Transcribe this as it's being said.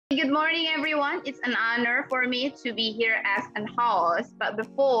Good morning, everyone. It's an honor for me to be here as an host. But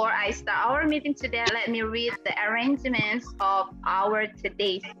before I start our meeting today, let me read the arrangements of our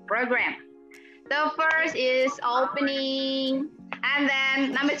today's program. The first is opening, and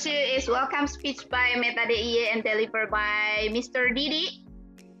then number 2 is welcome speech by Meta DIY and delivered by Mr. Didi.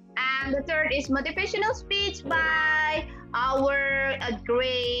 And the third is motivational speech by our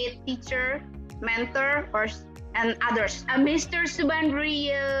great teacher, mentor, and others. Mr.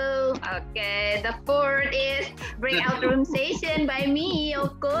 Subandrio. Okay. The fourth is breakout room session by me,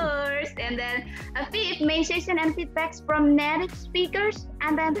 of course. And then a fifth, main session and feedbacks from native speakers.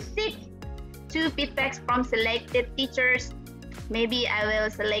 And then the sixth, 2 feedbacks from selected teachers. Maybe I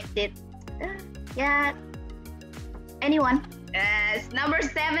will select it. Yeah. Anyone. Number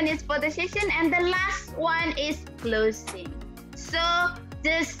 7 is photo session, and the last one is closing. So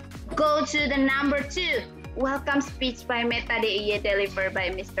just go to the number 2, welcome speech by Meta DIY delivered by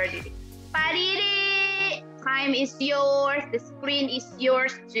Mr. Didi. Pak Didi, time is yours. The screen is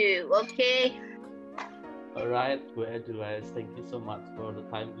yours too. Okay. All right, Bu Edwise, thank you so much for the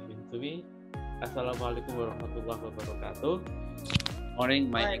time given to me. Assalamualaikum warahmatullahi wabarakatuh.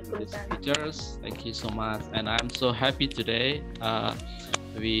 Morning, my English teachers. Thank you so much, and I'm so happy today.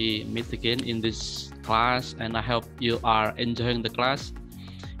 We meet again in this class, and I hope you are enjoying the class.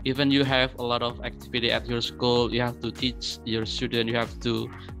 Even you have a lot of activity at your school, you have to teach your student, you have to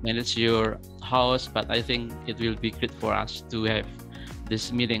manage your house, but I think it will be great for us to have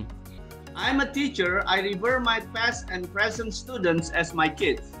this meeting. I'm a teacher. I revere my past and present students as my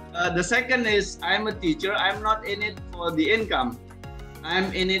kids. The second is I'm a teacher. I'm not in it for the income.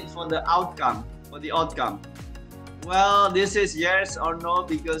 I'm in it for the outcome, Well, this is yes or no,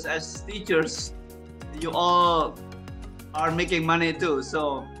 because as teachers, you all are making money too.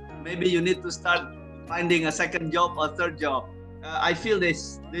 So maybe you need to start finding a second job or third job. I feel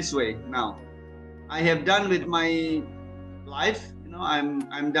this way now. I have done with my life. You know,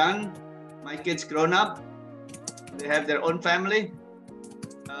 I'm done. My kids grown up. They have their own family.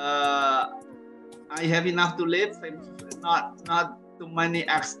 I have enough to live. Not too many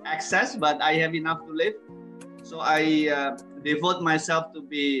access, but I have enough to live. So I devote myself to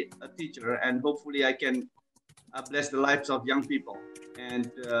be a teacher, and hopefully I can bless the lives of young people. And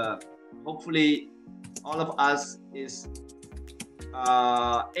hopefully all of us is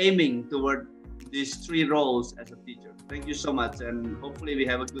aiming toward these 3 roles as a teacher. Thank you so much, and hopefully we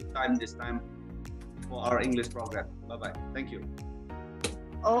have a good time this time for our English program. Bye-bye. Thank you.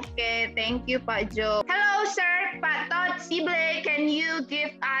 Okay, thank you, Pak Jo. Hello, sir. Pak Todd Sible, can you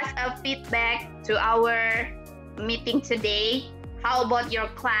give us a feedback to our meeting today? How about your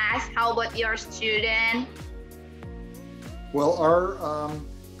class? How about your student? Well, our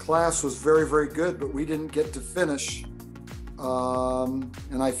class was very, very good, but we didn't get to finish.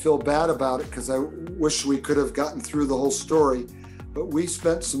 And I feel bad about it because I wish we could have gotten through the whole story. But we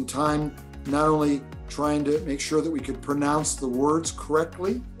spent some time not only trying to make sure that we could pronounce the words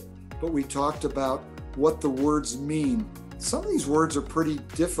correctly, but we talked about what the words mean. Some of these words are pretty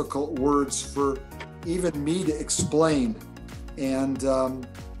difficult words for even me to explain. And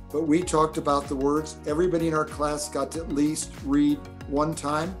but we talked about the words. Everybody in our class got to at least read one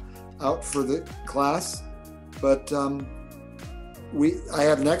time out for the class. But I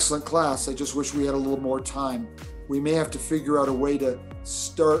had an excellent class. I just wish we had a little more time. We may have to figure out a way to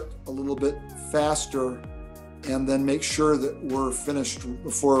start a little bit faster and then make sure that we're finished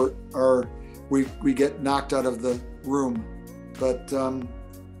before we get knocked out of the room. But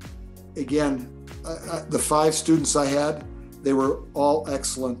again, the 5 students I had, they were all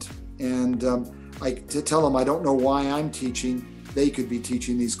excellent. And to tell them I don't know why I'm teaching, they could be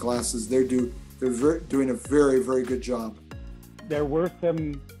teaching these classes. They're doing a very, very good job. There were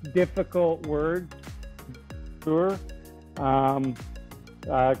some difficult words, sure.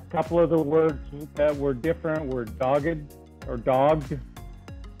 A couple of the words that were different were dogged or dogged,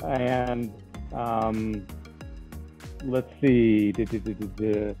 and let's see,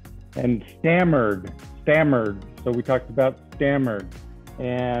 and stammered. So we talked about stammered,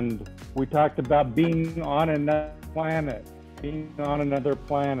 and we talked about being on another planet.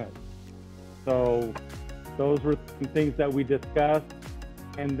 So those were some things that we discussed.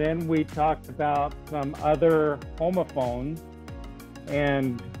 And then we talked about some other homophones,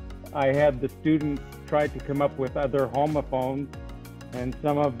 and I had the students try to come up with other homophones, and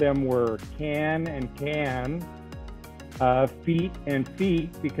some of them were can and can, feet and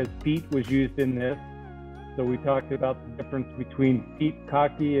feet, because feet was used in this. So we talked about the difference between feet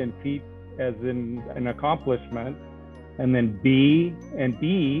cocky and feet as in an accomplishment, and then B and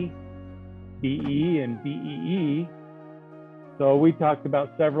B, BE and BEE. So we talked about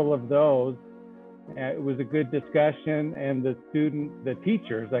several of those. It was a good discussion, and the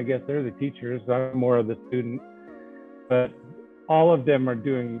teachers, I guess they're the teachers, I'm more of the student, but all of them are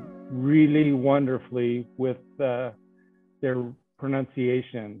doing really wonderfully with their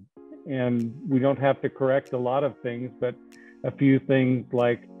pronunciation. And we don't have to correct a lot of things, but a few things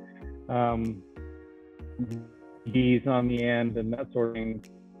like D's on the end and that sort of thing.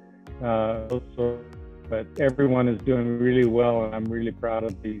 But everyone is doing really well, and I'm really proud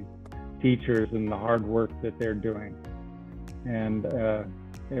of the teachers and the hard work that they're doing. And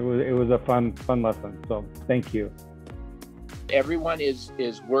it was a fun lesson. So thank you. Everyone is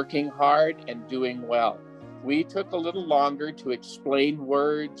working hard and doing well. We took a little longer to explain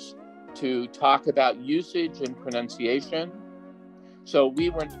words, to talk about usage and pronunciation. So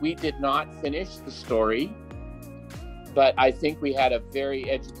we did not finish the story, but I think we had a very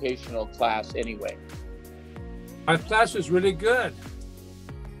educational class anyway. Our class was really good.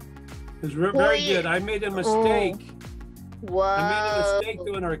 It was very good. I made a mistake. Whoa. I made a mistake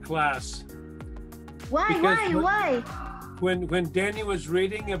doing our class. Why? When Danny was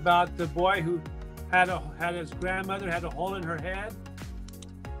reading about the boy who had his grandmother had a hole in her head,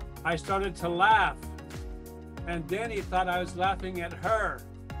 I started to laugh, and Danny thought I was laughing at her,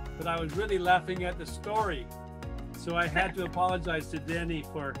 but I was really laughing at the story. So I had to apologize to Danny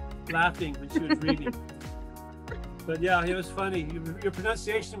for laughing when she was reading. But yeah, it was funny. Your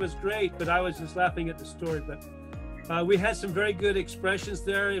pronunciation was great, but I was just laughing at the story. But we had some very good expressions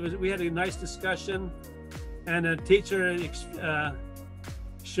there. We had a nice discussion, and a teacher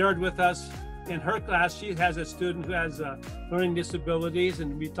shared with us in her class. She has a student who has learning disabilities,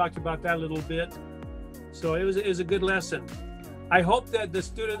 and we talked about that a little bit. So it was a good lesson. I hope that the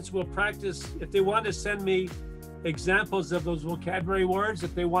students will practice. If they want to send me examples of those vocabulary words,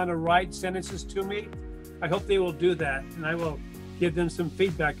 if they want to write sentences to me, I hope they will do that, and I will give them some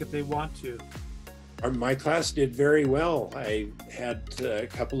feedback if they want to. My class did very well. I had a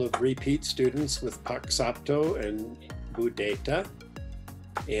couple of repeat students with Paksapto and Budeta,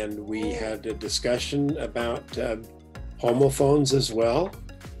 and we had a discussion about homophones as well.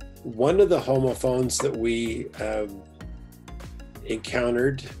 One of the homophones that we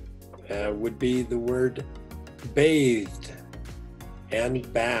encountered would be the word bathed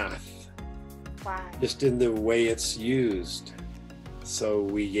and bath. Wow. Just in the way it's used. So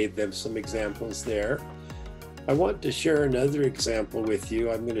we gave them some examples there. I want to share another example with you.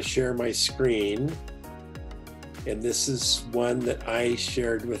 I'm going to share my screen. And this is one that I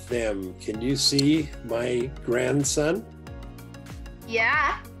shared with them. Can you see my grandson?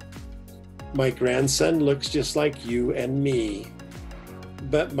 Yeah. My grandson looks just like you and me.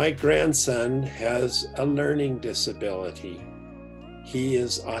 But my grandson has a learning disability. He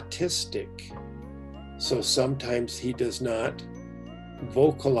is autistic. So sometimes he does not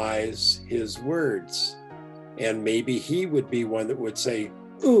vocalize his words. And maybe he would be one that would say,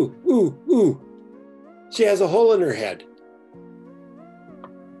 ooh, ooh, ooh, she has a hole in her head.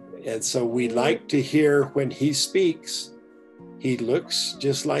 And so we like to hear when he speaks, he looks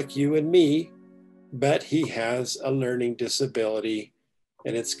just like you and me, but he has a learning disability,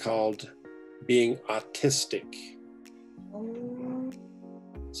 and it's called being autistic.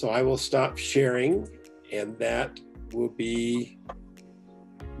 So I will stop sharing, and that will be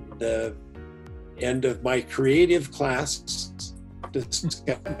the end of my creative class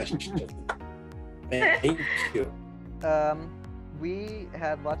discussion. Thank you. We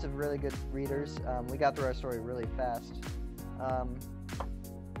had lots of really good readers. We got through our story really fast.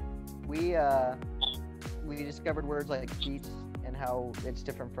 We discovered words like feet and how it's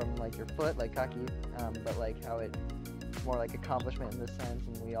different from like your foot, like kaki, but like how it's more like accomplishment in this sense.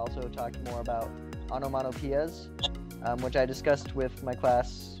 And we also talked more about onomatopoeias, which I discussed with my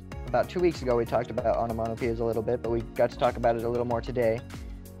class about 2 weeks ago. We talked about onomatopoeias a little bit, but we got to talk about it a little more today.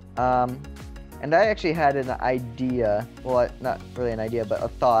 And I actually had an idea, well, not really an idea, but a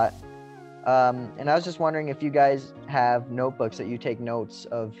thought. And I was just wondering if you guys have notebooks that you take notes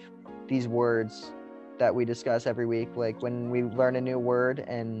of these words that we discuss every week, like when we learn a new word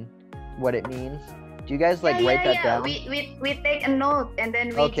and what it means. Do you guys like write that down? We take a note and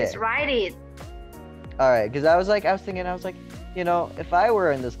then we just write it. All right, because I was thinking, you know, if I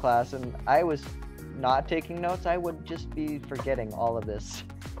were in this class and I was not taking notes, I would just be forgetting all of this.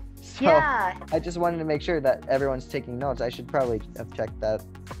 So Yeah. I just wanted to make sure that everyone's taking notes. I should probably have checked that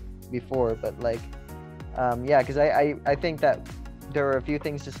before, but like, yeah, because I think that there were a few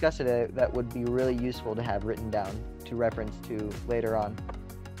things discussed today that would be really useful to have written down to reference to later on.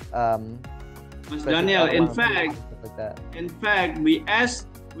 Daniel, in fact, we asked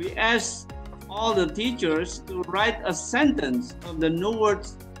all the teachers to write a sentence of the new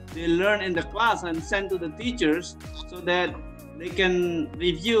words they learn in the class and send to the teachers so that they can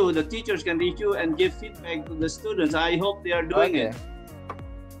review, the teachers can review and give feedback to the students. I hope they are doing it.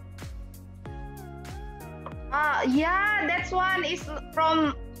 Yeah, that's one is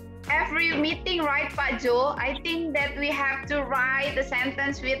from every meeting, right, Pak Jo? I think that we have to write the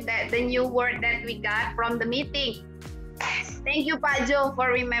sentence with the new word that we got from the meeting. Thank you, Pak Jo, for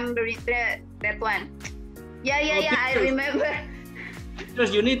remembering that one. Yeah, I remember.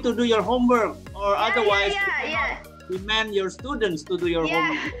 Because you need to do your homework, or otherwise yeah. demand your students to do your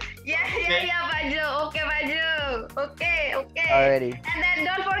homework. Yeah, Pak Jo. Okay, Pak Jo. Okay. Alrighty. And then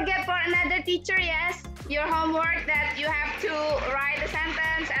don't forget for another teacher, yes, your homework that you have to write a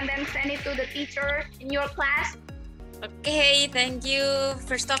sentence and then send it to the teacher in your class. Okay, thank you.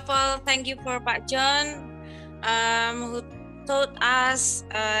 First of all, thank you for Pak John, who taught us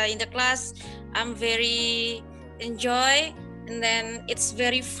in the class. I'm very enjoy, and then it's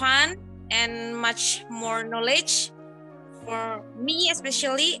very fun and much more knowledge for me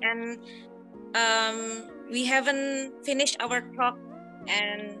especially. And we haven't finished our talk,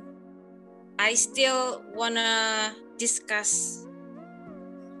 and I still wanna discuss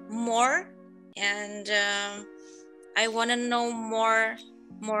more, and I wanna know more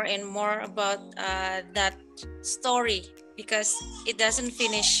and more about that story because it doesn't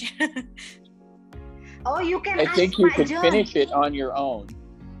finish. Oh, you can. I think you could finish it on your own,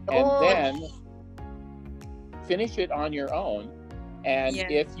 and then finish it on your own. And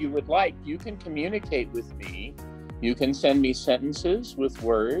if you would like, you can communicate with me. You can send me sentences with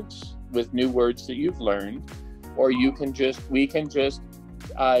words, with new words that you've learned, or we can just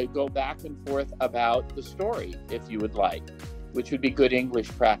go back and forth about the story if you would like, which would be good English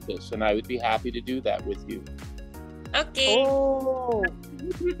practice, and I would be happy to do that with you. Okay. Oh,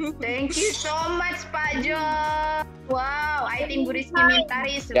 thank you so much, Pak Jo. Wow, I think Bu Rizky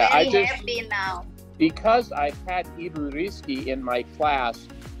Mintari is very happy now. Because I've had Ibu Rizky in my class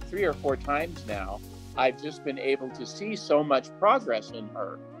 3 or 4 times now, I've just been able to see so much progress in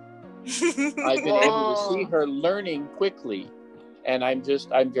her. I've been able to see her learning quickly, and I'm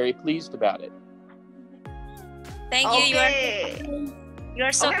very pleased about it. Thank you. You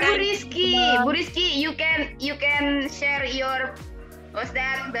are so kind. Bu Rizky, you can share your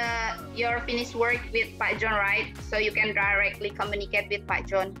your finished work with Pak John, right? So you can directly communicate with Pak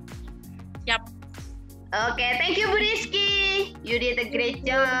John. Yep. Okay, thank you, Bu Rizky. You did a great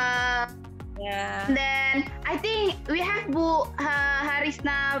job. Yeah. And then I think we have Bu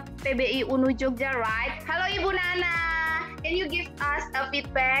Harisna PBI UNU Jogja, right? Hello, Ibu Nana. Can you give us a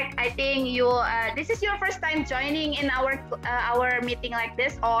feedback? I think you this is your first time joining in our meeting like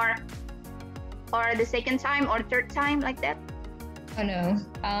this, or the second time or third time like that? Oh no.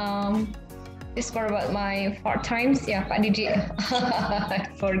 This for about my 4 times. Yeah, Pak Didi. I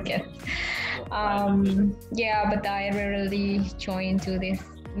forget. Yeah, but I rarely join to this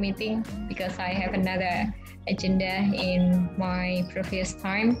meeting because I have another agenda in my previous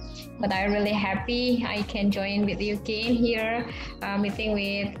time. But I'm really happy I can join with you again here, meeting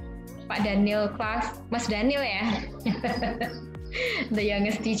with Pak Daniel class, Mas Daniel ya, the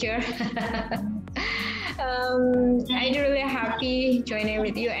youngest teacher. I'm really happy joining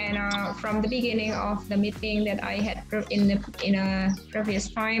with you, and from the beginning of the meeting that I had in a previous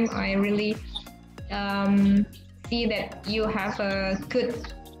time, I really see that you have a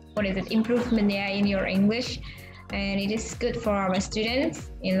good improvement there in your English, and it is good for our students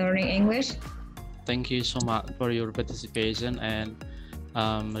in learning English. Thank you so much for your participation. And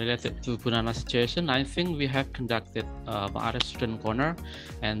related to Punana's situation, I think we have conducted our student corner,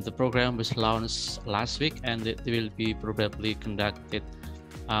 and the program was launched last week, and it will be probably conducted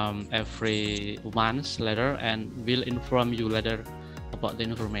every month later, and we'll inform you later about the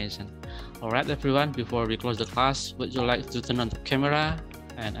information. All right, everyone, before we close the class, would you like to turn on the camera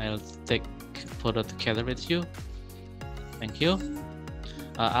and I'll take photo together with you? Thank you.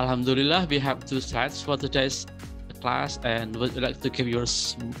 Alhamdulillah, we have 2 slides for today's class, and would you like to give your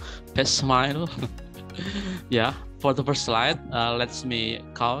best smile? Yeah, for the first slide, let me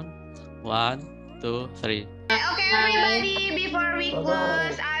count 1, 2, 3. Okay, everybody, before we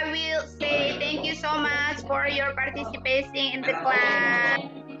close, I will say thank you so much for your participation in the class.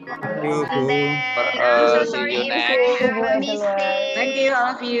 And then I'm so sorry if I have a mistake. Thank you,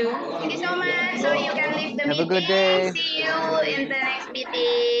 all of you. Thank you so much. So you can leave the Have a meeting. good day. See you in the next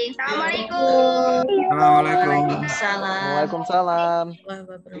meeting. Assalamualaikum. Waalaikumsalam. Waalaikumsalam.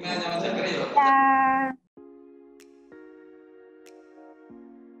 Waalaikumsalam.